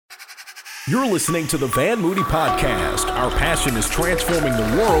You're listening to the Van Moody Podcast. Our passion is transforming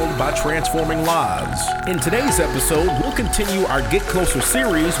the world by transforming lives. In today's episode, we'll continue our Get Closer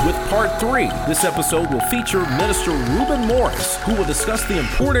series with part 3. This episode will feature Minister Ruben Morris, who will discuss the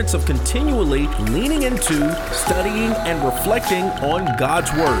importance of continually leaning into, studying, and reflecting on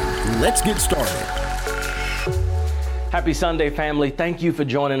God's Word. Let's get started. Happy Sunday, family. Thank you for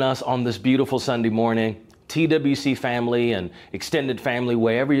joining us on this beautiful Sunday morning. TWC family and extended family,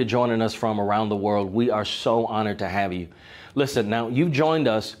 wherever you're joining us from around the world, we are so honored to have you. Listen, now you've joined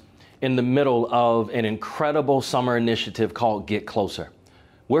us in the middle of an incredible summer initiative called Get Closer.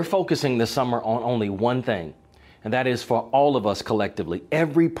 We're focusing this summer on only one thing, and that is for all of us collectively,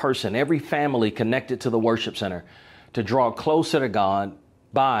 every person, every family connected to the worship center, to draw closer to God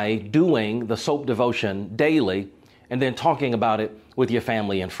by doing the SOAP devotion daily and then talking about it with your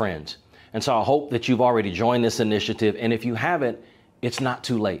family and friends. And so I hope that you've already joined this initiative. And if you haven't, it's not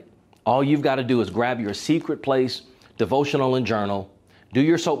too late. All you've got to do is grab your secret place, devotional and journal, do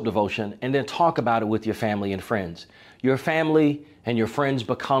your SOAP devotion, and then talk about it with your family and friends. Your family and your friends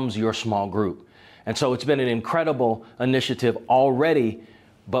becomes your small group. And so it's been an incredible initiative already,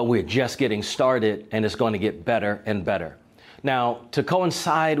 but we're just getting started and it's going to get better and better. Now, to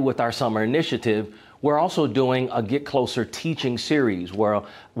coincide with our summer initiative, we're also doing a Get Closer teaching series where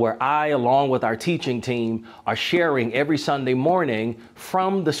I, along with our teaching team, are sharing every Sunday morning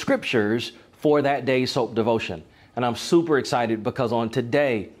from the scriptures for that day's SOAP devotion. And I'm super excited because on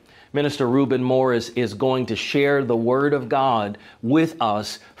today, Minister Ruben Morris is going to share the Word of God with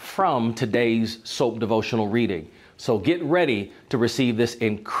us from today's SOAP devotional reading. So get ready to receive this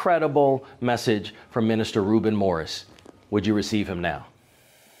incredible message from Minister Ruben Morris. Would you receive him now?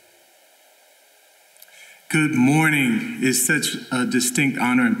 Good morning. It's such a distinct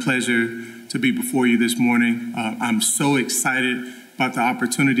honor and pleasure to be before you this morning. I'm so excited about the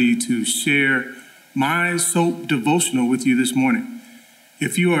opportunity to share my SOAP devotional with you this morning.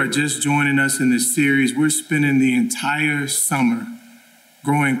 If you are just joining us in this series, we're spending the entire summer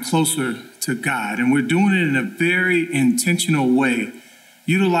growing closer to God, and we're doing it in a very intentional way,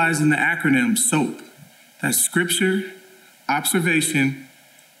 utilizing the acronym SOAP. That's Scripture, Observation,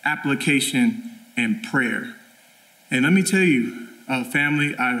 Application, and prayer. And let me tell you,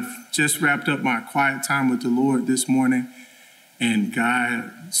 family, I've just wrapped up my quiet time with the Lord this morning, and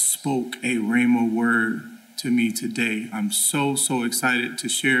God spoke a rhema word to me today. I'm so excited to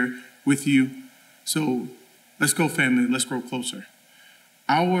share with you. So let's go, family. Let's grow closer.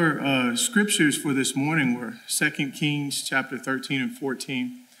 Our scriptures for this morning were 2 Kings chapter 13 and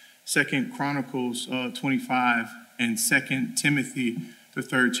 14, 2 Chronicles 25, and 2 Timothy, the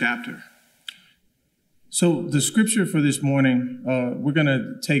 3rd chapter. So the scripture for this morning, we're going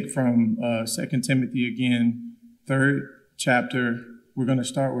to take from 2 Timothy again, 3rd chapter. We're going to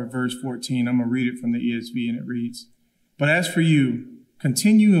start with verse 14. I'm going to read it from the ESV, and it reads, "But as for you,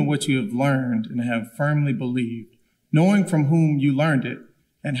 continue in what you have learned and have firmly believed, knowing from whom you learned it,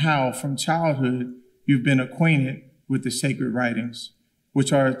 and how from childhood you've been acquainted with the sacred writings,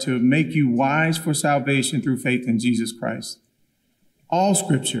 which are to make you wise for salvation through faith in Jesus Christ. All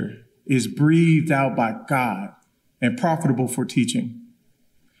scripture is breathed out by God and profitable for teaching,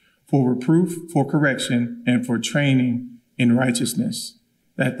 for reproof, for correction, and for training in righteousness,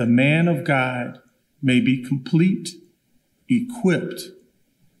 that the man of God may be complete, equipped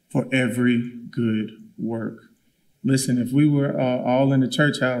for every good work." Listen, if we were all in the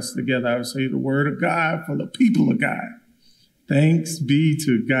church house together, I would say the word of God for the people of God. Thanks be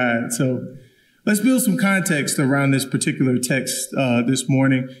to God. So let's build some context around this particular text this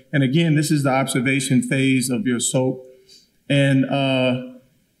morning. And again, this is the observation phase of your SOAP. And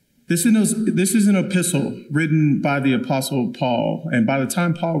this is an epistle written by the Apostle Paul. And by the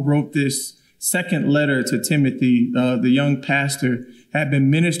time Paul wrote this second letter to Timothy, the young pastor had been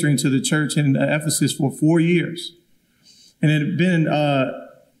ministering to the church in Ephesus for 4 years. And it had been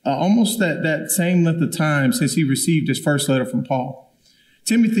almost that same length of time since he received his first letter from Paul.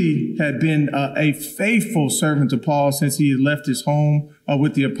 Timothy had been a faithful servant to Paul since he had left his home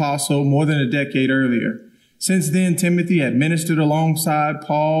with the apostle more than a decade earlier. Since then, Timothy had ministered alongside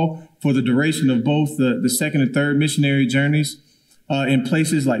Paul for the duration of both the second and third missionary journeys in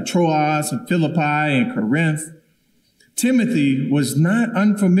places like Troas and Philippi and Corinth. Timothy was not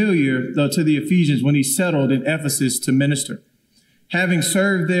unfamiliar to the Ephesians when he settled in Ephesus to minister. Having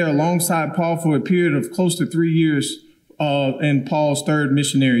served there alongside Paul for a period of close to 3 years in Paul's third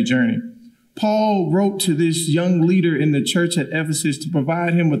missionary journey, Paul wrote to this young leader in the church at Ephesus to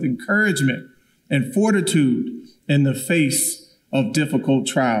provide him with encouragement and fortitude in the face of difficult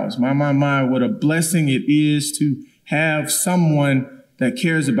trials. My, what a blessing it is to have someone that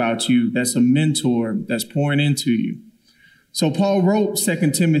cares about you, that's a mentor, that's pouring into you. So Paul wrote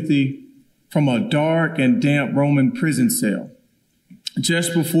 2 Timothy from a dark and damp Roman prison cell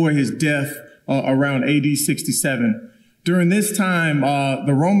just before his death around AD 67. During this time,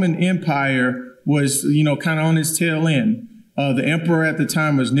 the Roman Empire was, kind of on its tail end. The emperor at the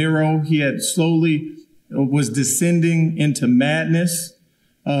time was Nero. He had slowly was descending into madness.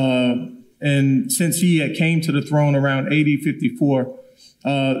 And since he had came to the throne around AD 54,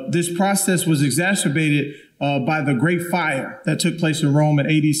 this process was exacerbated by the Great Fire that took place in Rome in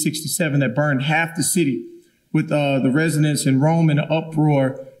AD 67 that burned half the city, with the residents in Rome in an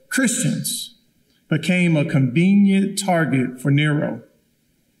uproar. Christians became a convenient target for Nero,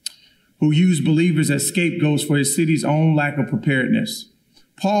 who used believers as scapegoats for his city's own lack of preparedness.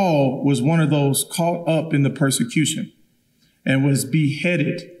 Paul was one of those caught up in the persecution and was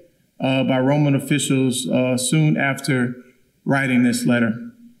beheaded by Roman officials soon after writing this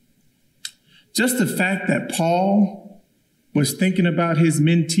letter. Just the fact that Paul was thinking about his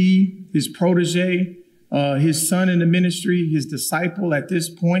mentee, his protege, his son in the ministry, his disciple at this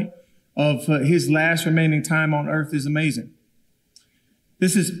point of his last remaining time on earth is amazing.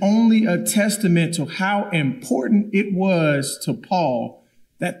 This is only a testament to how important it was to Paul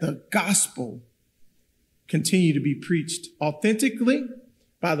that the gospel continue to be preached authentically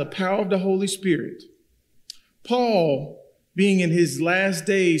by the power of the Holy Spirit. Paul, being in his last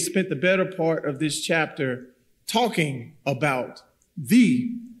days, spent the better part of this chapter talking about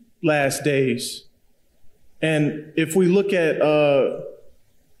the last days. And if we look at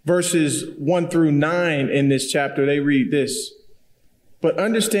verses 1 through 9 in this chapter, they read this: "But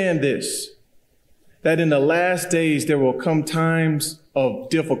understand this, that in the last days there will come times of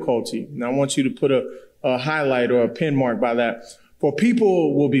difficulty." And I want you to put a highlight or a pin mark by that. "For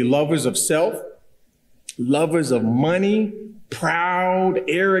people will be lovers of self, lovers of money, proud,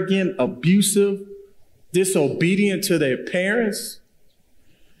 arrogant, abusive, disobedient to their parents,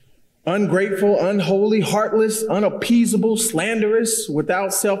 ungrateful, unholy, heartless, unappeasable, slanderous,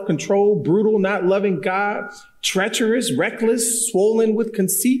 without self-control, brutal, not loving God, treacherous, reckless, swollen with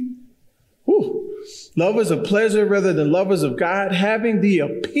conceit. Lovers of pleasure rather than lovers of God, having the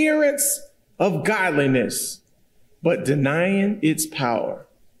appearance of godliness, but denying its power.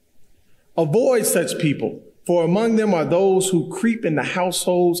 Avoid such people, for among them are those who creep into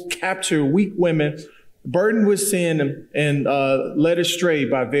households, capture weak women, burdened with sin and led astray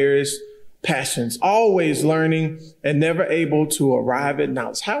by various passions, always learning and never able to arrive at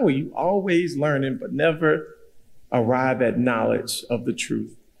knowledge." How are you always learning but never arrive at knowledge of the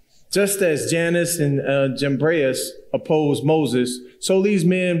truth? "Just as Jannes and Jambres opposed Moses, so these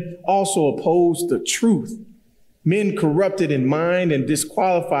men also oppose the truth, men corrupted in mind and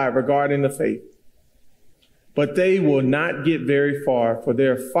disqualified regarding the faith. But they will not get very far, for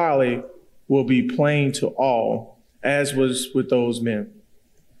their folly will be plain to all, as was with those men."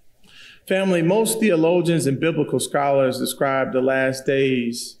 Family, most theologians and biblical scholars describe the last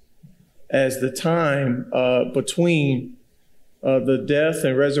days as the time between the death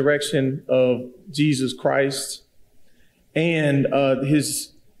and resurrection of Jesus Christ and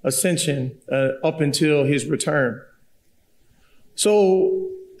his ascension up until his return. So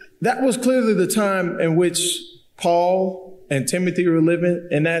that was clearly the time in which Paul and Timothy were living,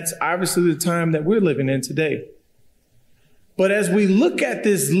 and that's obviously the time that we're living in today. But as we look at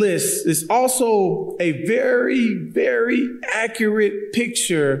this list, it's also a very, very accurate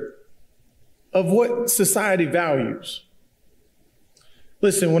picture of what society values.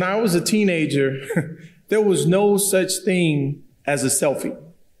 Listen, when I was a teenager, there was no such thing as a selfie.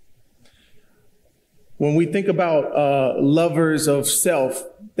 When we think about lovers of self,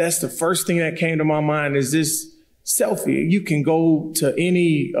 that's the first thing that came to my mind is this selfie. You can go to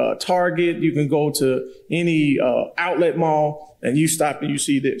any Target, you can go to any outlet mall, and you stop and you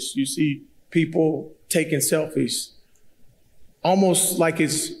see this. You see people taking selfies, almost like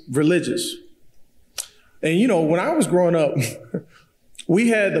it's religious. And you know, when I was growing up, we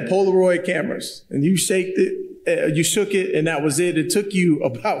had the Polaroid cameras, and you shook it, and that was it. It took you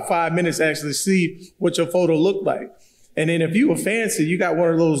about 5 minutes to actually see what your photo looked like. And then if you were fancy, you got one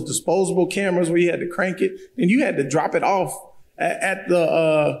of those disposable cameras where you had to crank it, and you had to drop it off at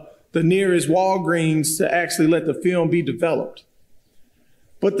the nearest Walgreens to actually let the film be developed.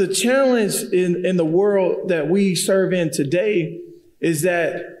 But the challenge in the world that we serve in today is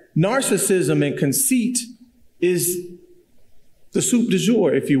that narcissism and conceit is the soup du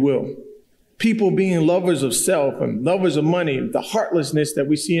jour, if you will. People being lovers of self and lovers of money, the heartlessness that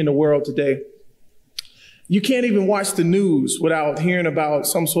we see in the world today. You can't even watch the news without hearing about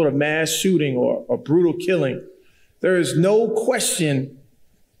some sort of mass shooting or brutal killing. There is no question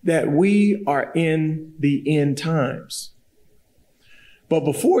that we are in the end times. But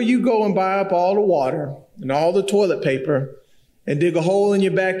before you go and buy up all the water and all the toilet paper and dig a hole in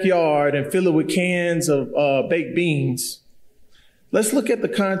your backyard and fill it with cans of baked beans, let's look at the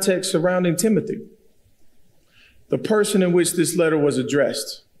context surrounding Timothy, the person in which this letter was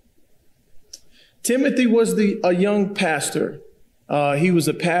addressed. Timothy was a young pastor. He was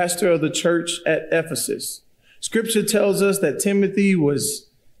a pastor of the church at Ephesus. Scripture tells us that Timothy was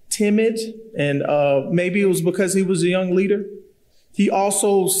timid, and maybe it was because he was a young leader. He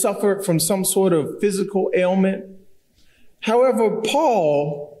also suffered from some sort of physical ailment. However,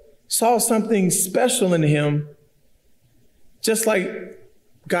 Paul saw something special in him, just like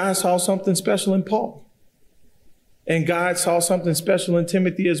God saw something special in Paul. And God saw something special in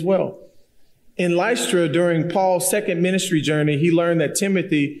Timothy as well. In Lystra, during Paul's second ministry journey, he learned that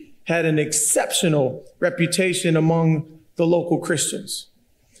Timothy had an exceptional reputation among the local Christians.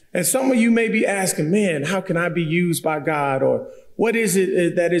 And some of you may be asking, man, how can I be used by God? Or what is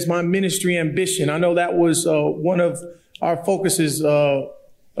it that is my ministry ambition? I know that was one of our focuses a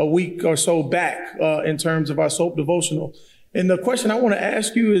week or so back in terms of our SOAP devotional. And the question I want to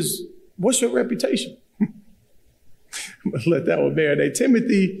ask you is, what's your reputation? Let that one marinate.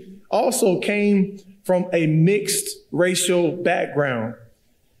 Timothy also came from a mixed racial background.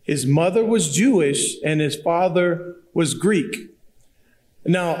 His mother was Jewish and his father was Greek.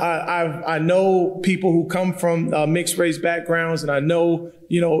 Now, I know people who come from mixed race backgrounds, and I know,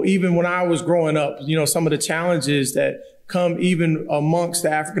 even when I was growing up, some of the challenges that come even amongst the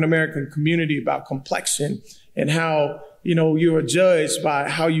African American community about complexion and how, you are judged by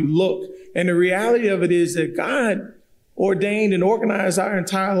how you look. And the reality of it is that God ordained and organized our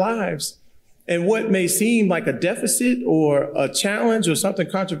entire lives. And what may seem like a deficit or a challenge or something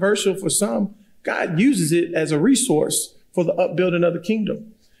controversial for some, God uses it as a resource for the upbuilding of the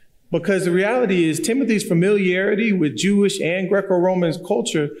kingdom. Because the reality is Timothy's familiarity with Jewish and Greco-Roman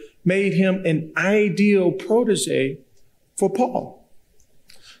culture made him an ideal protege for Paul.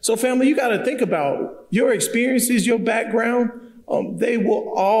 So family, you got to think about your experiences, your background. They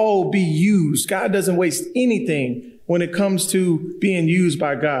will all be used. God doesn't waste anything when it comes to being used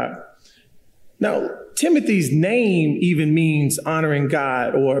by God. Now, Timothy's name even means honoring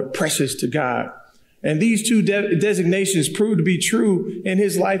God or precious to God. And these two designations proved to be true in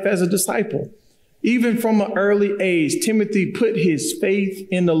his life as a disciple. Even from an early age, Timothy put his faith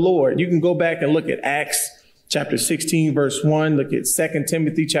in the Lord. You can go back and look at Acts chapter 16, verse 1. Look at 2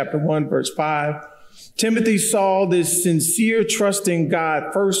 Timothy chapter 1, verse 5. Timothy saw this sincere trust in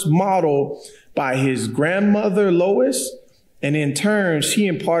God first modeled by his grandmother, Lois, and in turn, she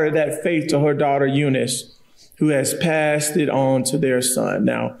imparted that faith to her daughter, Eunice, who has passed it on to their son.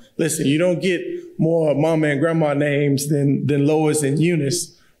 Now, listen, you don't get more mama and grandma names than Lois and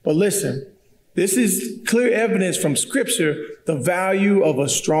Eunice. But listen, this is clear evidence from Scripture, the value of a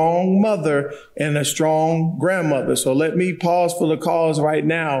strong mother and a strong grandmother. So let me pause for the cause right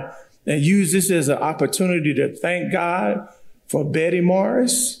now and use this as an opportunity to thank God for Betty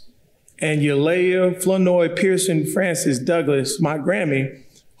Morris and Eulalia Flournoy Pearson Francis Douglas, my Grammy,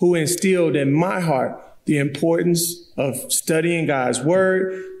 who instilled in my heart the importance of studying God's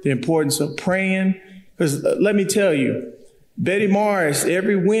word, the importance of praying. Because let me tell you, Betty Morris,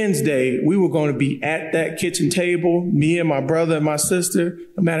 every Wednesday, we were going to be at that kitchen table, me and my brother and my sister.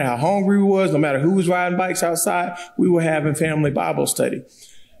 No matter how hungry we was, no matter who was riding bikes outside, we were having family Bible study.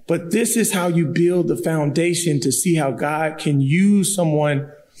 But this is how you build the foundation to see how God can use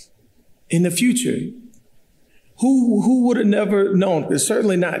someone in the future. Who would have never known, because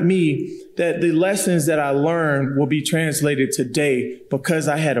certainly not me, that the lessons that I learned will be translated today because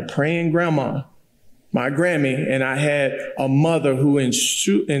I had a praying grandma, my Grammy, and I had a mother who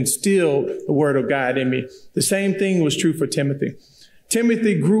instilled the word of God in me. The same thing was true for Timothy.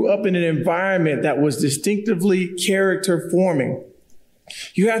 Timothy grew up in an environment that was distinctively character forming.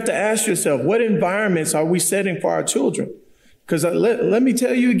 You have to ask yourself, what environments are we setting for our children? Because let me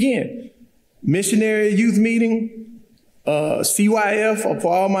tell you again, missionary youth meeting, CYF, for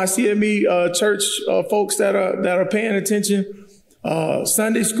all my CME church folks that are paying attention,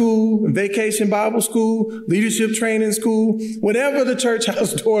 Sunday school, vacation Bible school, leadership training school. Whenever the church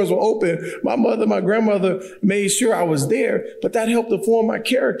house doors were open, my grandmother made sure I was there, but that helped to form my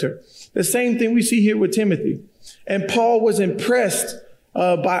character. The same thing we see here with Timothy. And Paul was impressed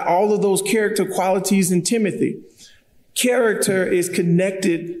by all of those character qualities in Timothy. Character is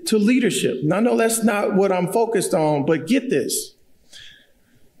connected to leadership. Now, I know that's not what I'm focused on, but get this.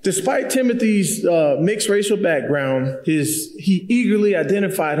 Despite Timothy's mixed racial background, he eagerly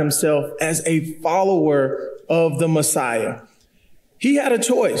identified himself as a follower of the Messiah. He had a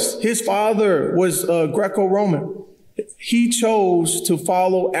choice. His father was Greco-Roman. He chose to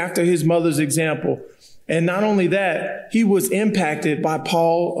follow after his mother's example. And not only that, he was impacted by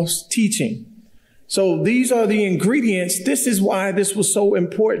Paul's teaching. So these are the ingredients. This is why this was so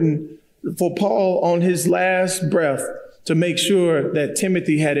important for Paul on his last breath, to make sure that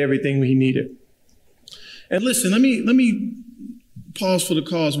Timothy had everything he needed. And listen, let me pause for the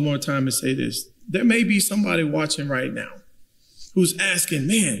cause one more time and say this. There may be somebody watching right now who's asking,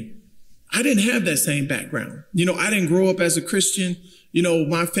 man, I didn't have that same background. I didn't grow up as a Christian.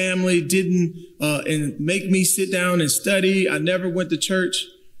 My family didn't and make me sit down and study. I never went to church.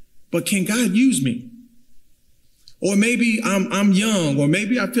 But can God use me? Or maybe I'm young, or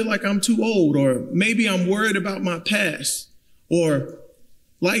maybe I feel like I'm too old, or maybe I'm worried about my past. Or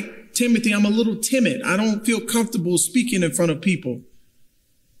like Timothy, I'm a little timid. I don't feel comfortable speaking in front of people.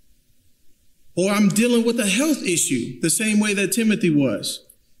 Or I'm dealing with a health issue the same way that Timothy was.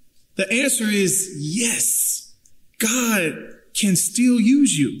 The answer is yes. God can still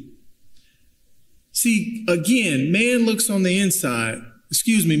use you. See, again, man looks on the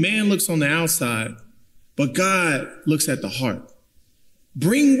outside, but God looks at the heart.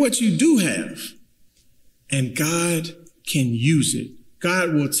 Bring what you do have, and God can use it.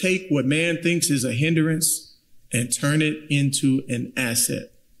 God will take what man thinks is a hindrance and turn it into an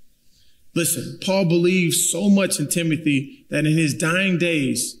asset. Listen, Paul believed so much in Timothy that in his dying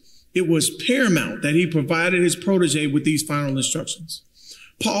days, it was paramount that he provided his protege with these final instructions.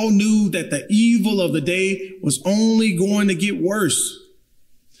 Paul knew that the evil of the day was only going to get worse.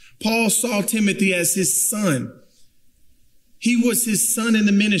 Paul saw Timothy as his son. He was his son in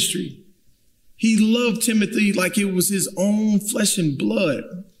the ministry. He loved Timothy like it was his own flesh and blood.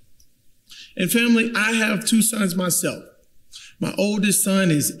 And family, I have 2 sons myself. My oldest son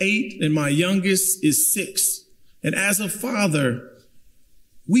is 8 and my youngest is 6. And as a father,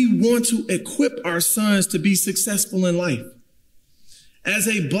 we want to equip our sons to be successful in life. As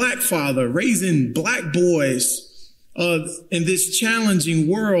a black father, raising black boys in this challenging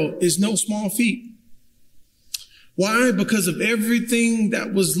world is no small feat. Why? Because of everything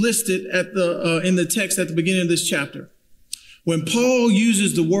that was listed in the text at the beginning of this chapter. When Paul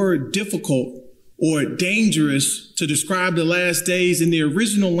uses the word difficult or dangerous to describe the last days, in the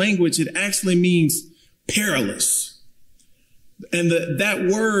original language, it actually means perilous. And that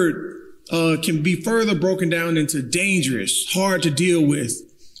word can be further broken down into dangerous, hard to deal with,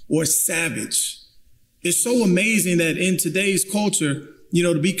 or savage. It's so amazing that in today's culture,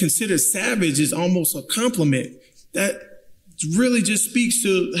 to be considered savage is almost a compliment. That really just speaks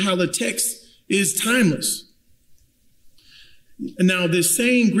to how the text is timeless. Now, this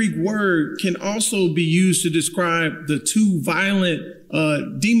same Greek word can also be used to describe the 2 violent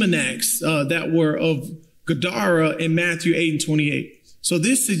demoniacs that were of Gadara in Matthew 8:28. So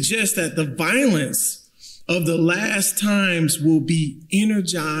this suggests that the violence of the last times will be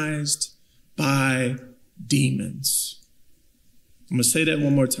energized by demons. I'm going to say that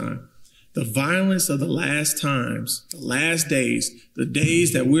one more time. The violence of the last times, the last days, the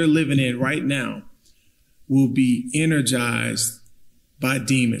days that we're living in right now, will be energized by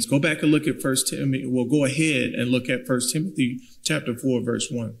demons. Go back and look at 1 Timothy. We'll go ahead and look at 1 Timothy chapter 4, verse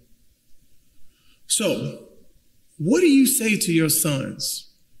 1. So, what do you say to your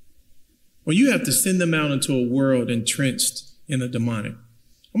sons when you have to send them out into a world entrenched in the demonic?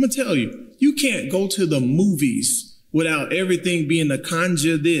 I'm going to tell you, you can't go to the movies without everything being the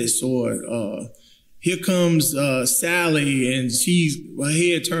conjure this, or here comes Sally and her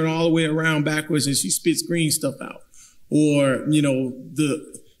head turned all the way around backwards and she spits green stuff out. Or,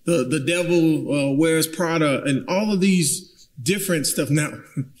 the devil wears Prada, and all of these different stuff. Now,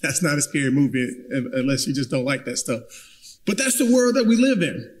 that's not a scary movie unless you just don't like that stuff. But that's the world that we live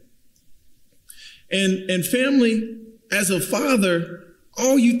in. And family, as a father,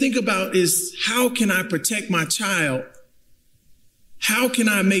 all you think about is, how can I protect my child? How can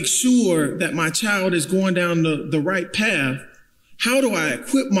I make sure that my child is going down the right path? How do I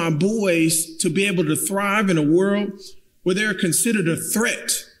equip my boys to be able to thrive in a world where they're considered a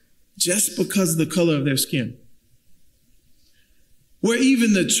threat just because of the color of their skin? Where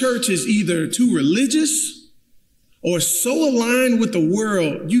even the church is either too religious or so aligned with the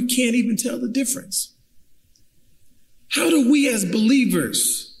world, you can't even tell the difference. How do we as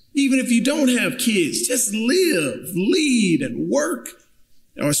believers, even if you don't have kids, just live, lead, and work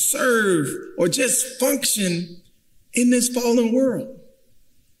or serve or just function in this fallen world?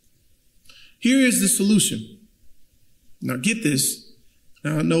 Here is the solution. Now get this.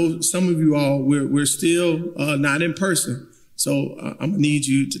 Now, I know some of you all, we're still not in person. So I'm going to need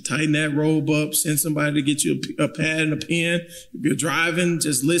you to tighten that robe up, send somebody to get you a pad and a pen. If you're driving,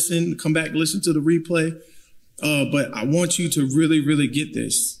 just listen, come back, listen to the replay. But I want you to really, really get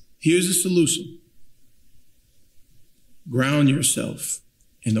this. Here's the solution. Ground yourself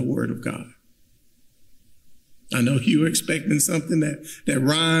in the Word of God. I know you were expecting something that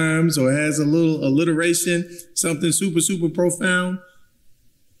rhymes or has a little alliteration, something super, super profound.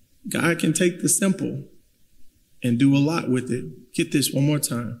 God can take the simple and do a lot with it. Get this one more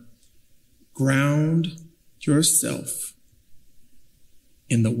time. Ground yourself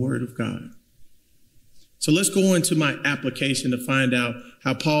in the Word of God. So let's go into my application to find out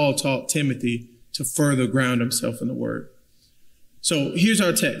how Paul taught Timothy to further ground himself in the Word. So here's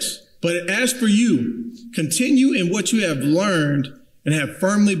our text. But as for you, continue in what you have learned and have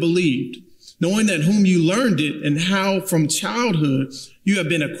firmly believed, knowing that whom you learned it and how from childhood you have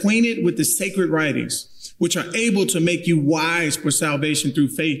been acquainted with the sacred writings, which are able to make you wise for salvation through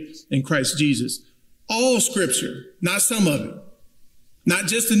faith in Christ Jesus. All scripture, not some of it, not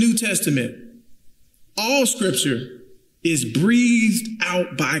just the New Testament. All scripture is breathed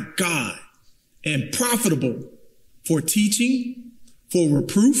out by God and profitable for teaching, for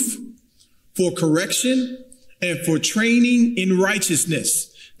reproof, for correction, and for training in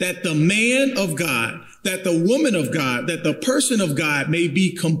righteousness, that the man of God, that the woman of God, that the person of God may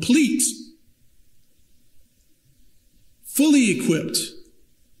be complete, fully equipped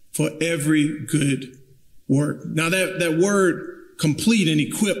for every good work. Now that word complete and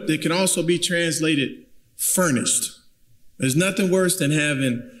equipped, it can also be translated furnished. There's nothing worse than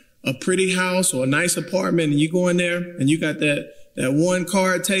having a pretty house or a nice apartment and you go in there and you got that one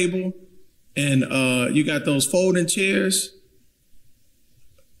card table and you got those folding chairs.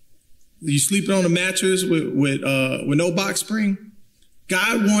 You sleeping on a mattress with no box spring.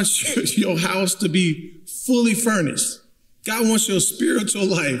 God wants your house to be fully furnished. God wants your spiritual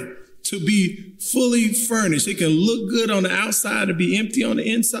life to be fully furnished. It can look good on the outside and be empty on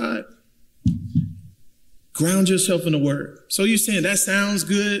the inside. Ground yourself in the Word. So you're saying that sounds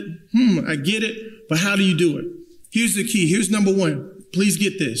good. I get it. But how do you do it? Here's the key. Here's number one. Please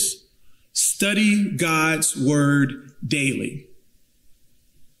get this. Study God's Word daily.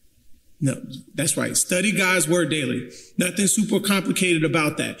 No, that's right. Study God's Word daily. Nothing super complicated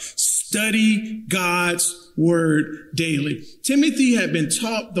about that. Study God's Word daily. Timothy had been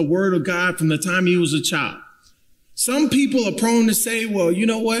taught the Word of God from the time he was a child. Some people are prone to say, well, you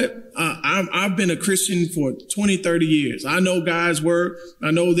know what? I've been a Christian for 20, 30 years. I know God's Word. I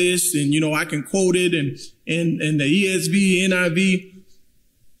know this, and, I can quote it and the ESV, NIV.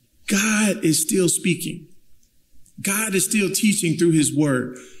 God is still speaking. God is still teaching through his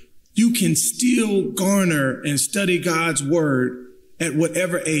Word. You can still garner and study God's Word at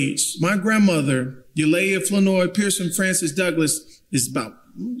whatever age. My grandmother, Eulalia Flournoy Pearson Francis Douglas,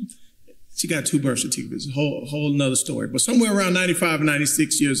 she got 2 birth certificates, a whole nother story, but somewhere around 95 or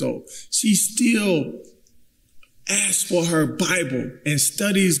 96 years old. She still asks for her Bible and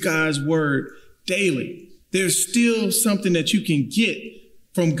studies God's Word daily. There's still something that you can get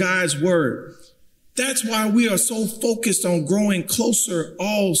from God's Word. That's why we are so focused on growing closer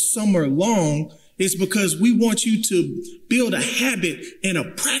all summer long. It's because we want you to build a habit and a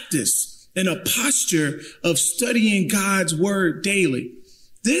practice and a posture of studying God's Word daily.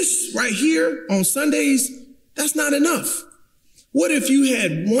 This right here on Sundays, that's not enough. What if you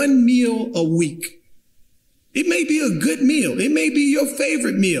had one meal a week? It may be a good meal. It may be your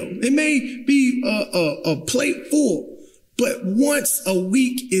favorite meal. It may be a plate full, but once a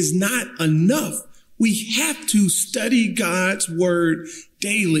week is not enough. We have to study God's Word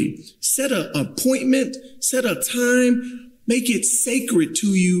daily. Set an appointment, set a time, make it sacred to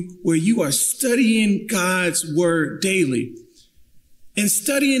you where you are studying God's Word daily. And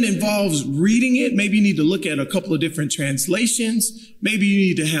studying involves reading it. Maybe you need to look at a couple of different translations. Maybe you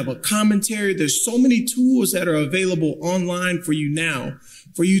need to have a commentary. There's so many tools that are available online for you now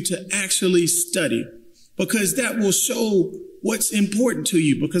for you to actually study, because that will show what's important to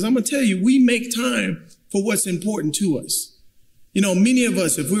you. Because I'm going to tell you, we make time for what's important to us. Many of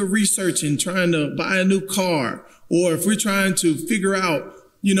us, if we're researching, trying to buy a new car, or if we're trying to figure out,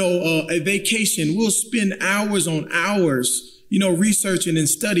 a vacation, we'll spend hours on hours researching and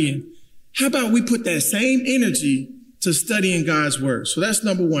studying. How about we put that same energy to studying God's Word? So that's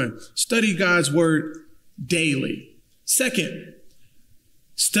number one. Study God's Word daily. Second,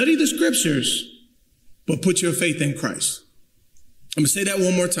 study the scriptures, but put your faith in Christ. I'm going to say that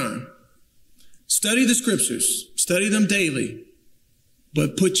one more time. Study the scriptures, study them daily,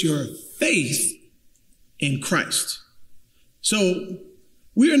 but put your faith in Christ. So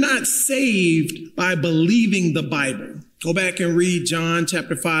we are not saved by believing the Bible. Go back and read John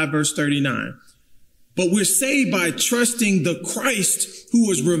chapter 5, verse 39. But we're saved by trusting the Christ who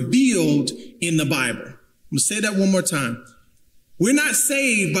was revealed in the Bible. I'm going to say that one more time. We're not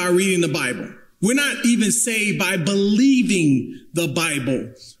saved by reading the Bible. We're not even saved by believing the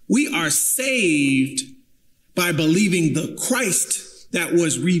Bible. We are saved by believing the Christ that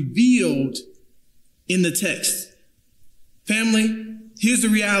was revealed in the text. Family, here's the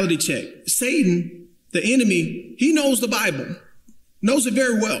reality check. Satan, the enemy, he knows the Bible, knows it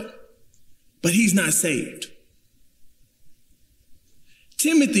very well, but he's not saved.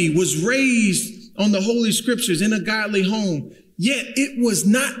 Timothy was raised on the Holy Scriptures in a godly home, yet it was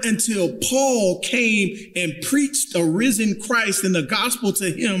not until Paul came and preached a risen Christ and the gospel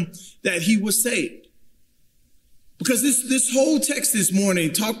to him that he was saved. Because this whole text this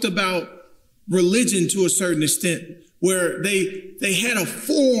morning talked about religion to a certain extent, where they had a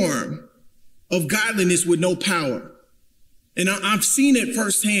form of godliness with no power. And I've seen it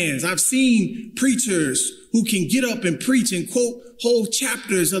firsthand. I've seen preachers who can get up and preach and quote whole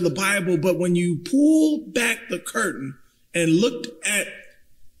chapters of the Bible, but when you pull back the curtain and looked at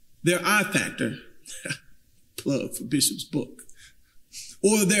their eye factor, plug for Bishop's book,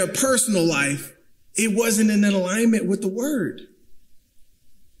 or their personal life, it wasn't in alignment with the word.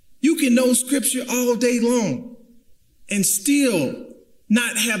 You can know scripture all day long and still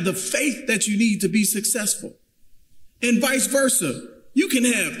not have the faith that you need to be successful. And vice versa. You can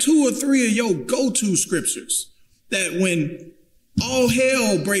have 2 or 3 of your go-to scriptures that when all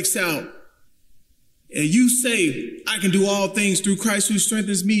hell breaks out and you say, I can do all things through Christ who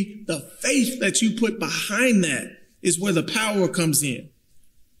strengthens me, the faith that you put behind that is where the power comes in.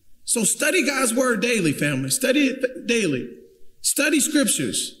 So study God's word daily, family. Study it daily. Study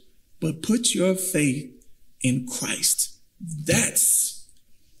scriptures, but put your faith in Christ. That's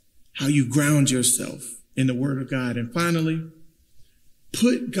how you ground yourself in the word of God. And finally,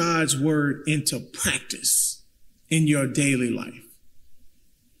 put God's word into practice in your daily life.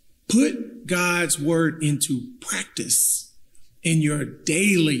 Put God's word into practice in your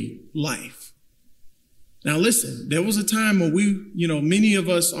daily life. Now listen, there was a time when many of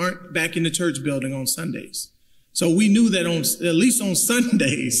us aren't back in the church building on Sundays. So we knew that at least on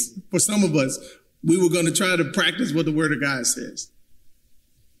Sundays, for some of us, we were going to try to practice what the word of God says.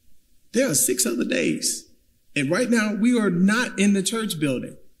 There are 6 other days. And right now we are not in the church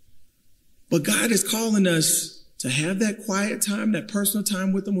building, but God is calling us to have that quiet time, that personal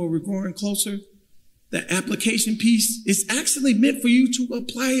time with him where we're growing closer. That application piece is actually meant for you to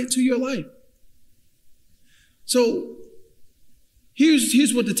apply it to your life. So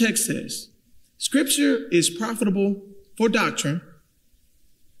here's what the text says. Scripture is profitable for doctrine.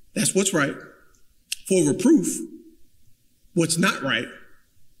 That's what's right. For reproof, what's not right.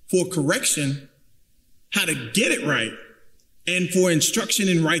 For correction, how to get it right. And for instruction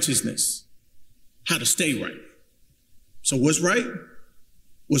in righteousness, how to stay right. So what's right?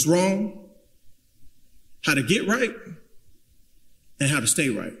 What's wrong? How to get right? And how to stay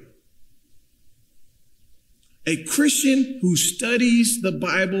right. A Christian who studies the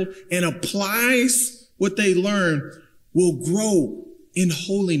Bible and applies what they learn will grow in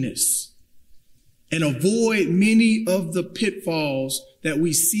holiness and avoid many of the pitfalls that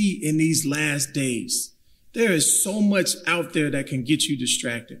we see in these last days. There is so much out there that can get you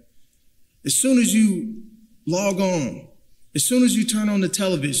distracted. As soon as you log on, as soon as you turn on the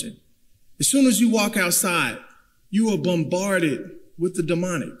television, as soon as you walk outside, you are bombarded with the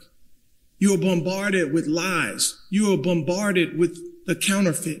demonic. You are bombarded with lies. You are bombarded with the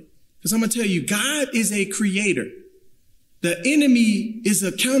counterfeit. Because I'm going to tell you, God is a creator. The enemy is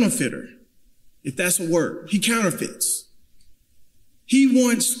a counterfeiter, if that's a word. He counterfeits. He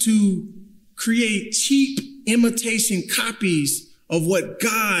wants to create cheap imitation copies of what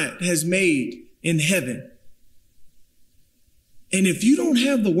God has made in heaven. And if you don't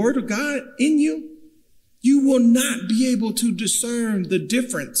have the word of God in you, you will not be able to discern the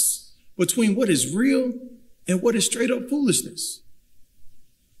difference between what is real and what is straight up foolishness.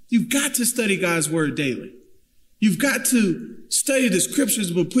 You've got to study God's word daily. You've got to study the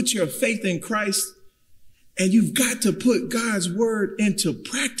scriptures, but put your faith in Christ. And you've got to put God's word into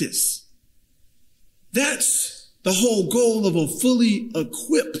practice. That's the whole goal of a fully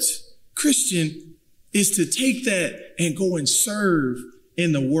equipped Christian, is to take that and go and serve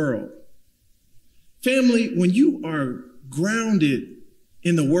in the world. Family, when you are grounded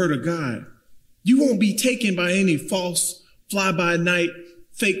in the word of God, you won't be taken by any false fly-by-night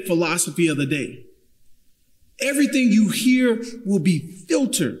fake philosophy of the day. Everything you hear will be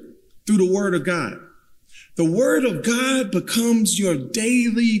filtered through the word of God. The word of God becomes your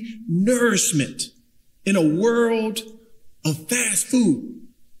daily nourishment in a world of fast food.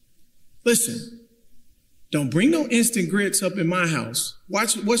 Listen, don't bring no instant grits up in my house.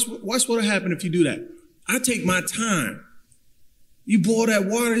 Watch what'll happen if you do that. I take my time. You boil that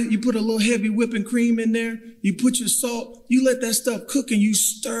water, you put a little heavy whipping cream in there, you put your salt, you let that stuff cook and you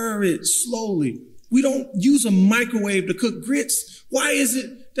stir it slowly. We don't use a microwave to cook grits. Why is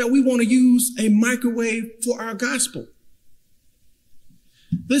it that we want to use a microwave for our gospel?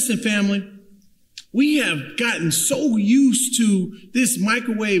 Listen, family, we have gotten so used to this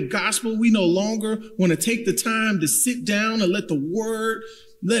microwave gospel, we no longer want to take the time to sit down and let the word,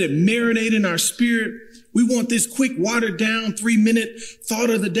 let it marinate in our spirit. We want this quick, watered down 3-minute thought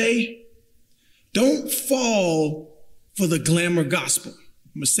of the day. Don't fall for the glamour gospel.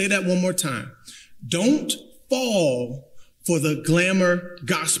 I'm going to say that one more time. Don't fall for the glamour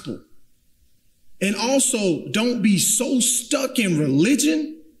gospel. And also, don't be so stuck in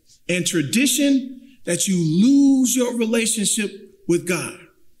religion and tradition that you lose your relationship with God.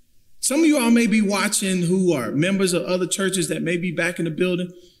 Some of you all may be watching who are members of other churches that may be back in the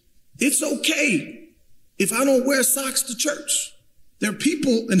building. It's okay if I don't wear socks to church. There are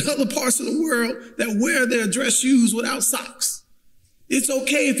people in other parts of the world that wear their dress shoes without socks. It's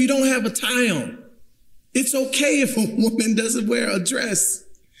okay if you don't have a tie on. It's okay if a woman doesn't wear a dress.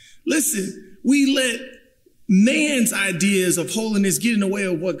 Listen, we let man's ideas of holiness get in the way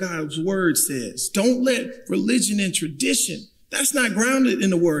of what God's word says. Don't let religion and tradition, that's not grounded in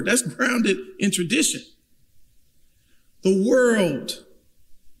the word. That's grounded in tradition. The world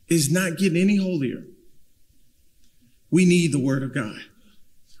is not getting any holier. We need the word of God.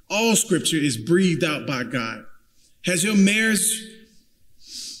 All scripture is breathed out by God. Has your marriage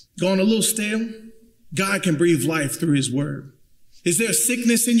gone a little stale? God can breathe life through his word. Is there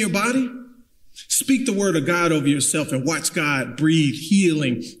sickness in your body? Speak the word of God over yourself and watch God breathe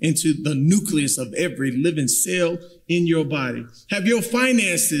healing into the nucleus of every living cell in your body. Have your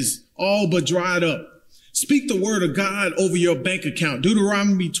finances all but dried up? Speak the word of God over your bank account.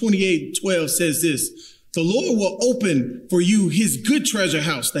 Deuteronomy 28:12 says this: the Lord will open for you his good treasure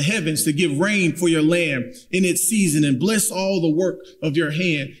house, the heavens, to give rain for your land in its season and bless all the work of your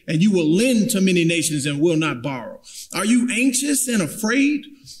hand. And you will lend to many nations and will not borrow. Are you anxious and afraid?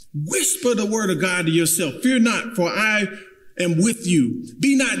 Whisper the word of God to yourself. Fear not, for I am with you.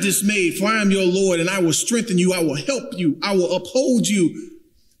 Be not dismayed, for I am your Lord, and I will strengthen you. I will help you. I will uphold you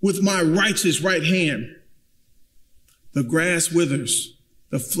with my righteous right hand. The grass withers,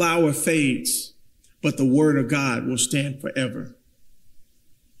 the flower fades, but the word of God will stand forever.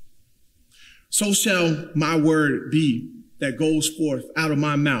 So shall my word be that goes forth out of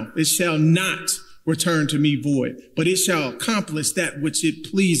my mouth. It shall not return to me void, but it shall accomplish that which it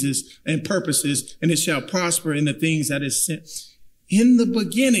pleases and purposes, and it shall prosper in the things that is sent. In the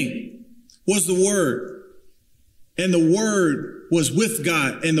beginning was the word, and the word was with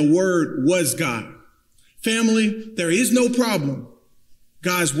God, and the word was God. Family, there is no problem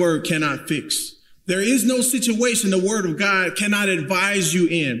God's word cannot fix. There is no situation the word of God cannot advise you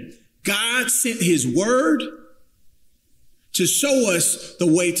in. God sent his word to show us the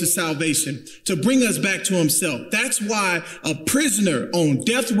way to salvation, to bring us back to himself. That's why a prisoner on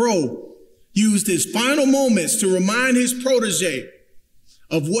death row used his final moments to remind his protege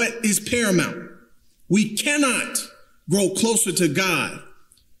of what is paramount. We cannot grow closer to God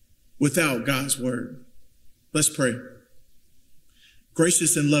without God's word. Let's pray.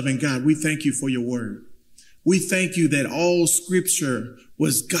 Gracious and loving God, we thank you for your word. We thank you that all scripture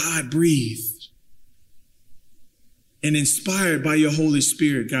was God-breathed and inspired by your Holy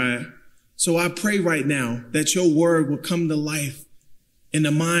Spirit, God. So I pray right now that your word will come to life in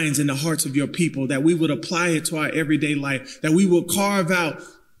the minds and the hearts of your people, that we would apply it to our everyday life, that we will carve out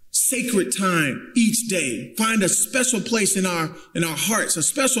sacred time each day, find a special place in our hearts, a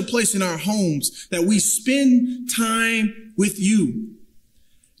special place in our homes, that we spend time with you,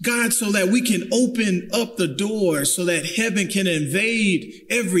 God, so that we can open up the door so that heaven can invade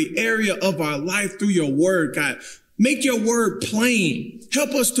every area of our life through your word, God. Make your word plain.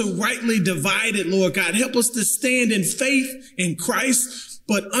 Help us to rightly divide it, Lord God. Help us to stand in faith in Christ,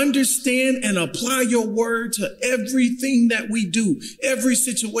 but understand and apply your word to everything that we do, every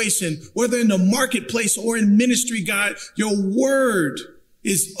situation, whether in the marketplace or in ministry, God. Your word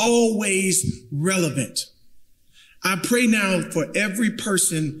is always relevant. I pray now for every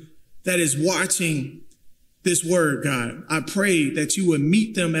person that is watching this word, God. I pray that you would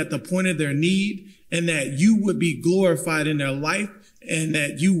meet them at the point of their need, and that you would be glorified in their life, and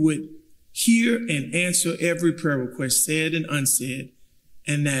that you would hear and answer every prayer request, said and unsaid,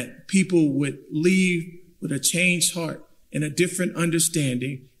 and that people would leave with a changed heart and a different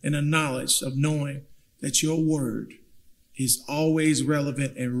understanding and a knowledge of knowing that your word is always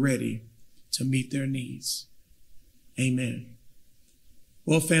relevant and ready to meet their needs. Amen.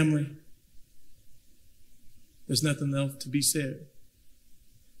 Well, family, there's nothing else to be said.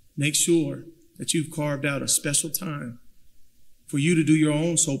 Make sure that you've carved out a special time for you to do your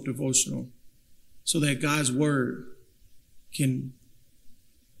own soap devotional so that God's word can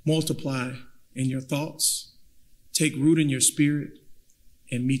multiply in your thoughts, take root in your spirit,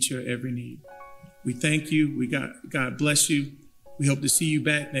 and meet your every need. We thank you. God bless you. We hope to see you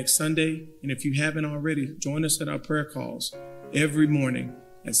back next Sunday. And if you haven't already, join us at our prayer calls every morning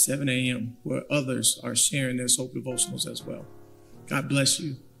at 7 a.m. where others are sharing their soap devotionals as well. God bless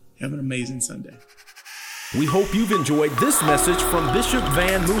you. Have an amazing Sunday. We hope you've enjoyed this message from Bishop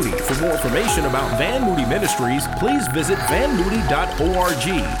Van Moody. For more information about Van Moody Ministries, please visit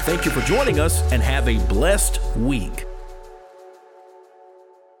vanmoody.org. Thank you for joining us and have a blessed week.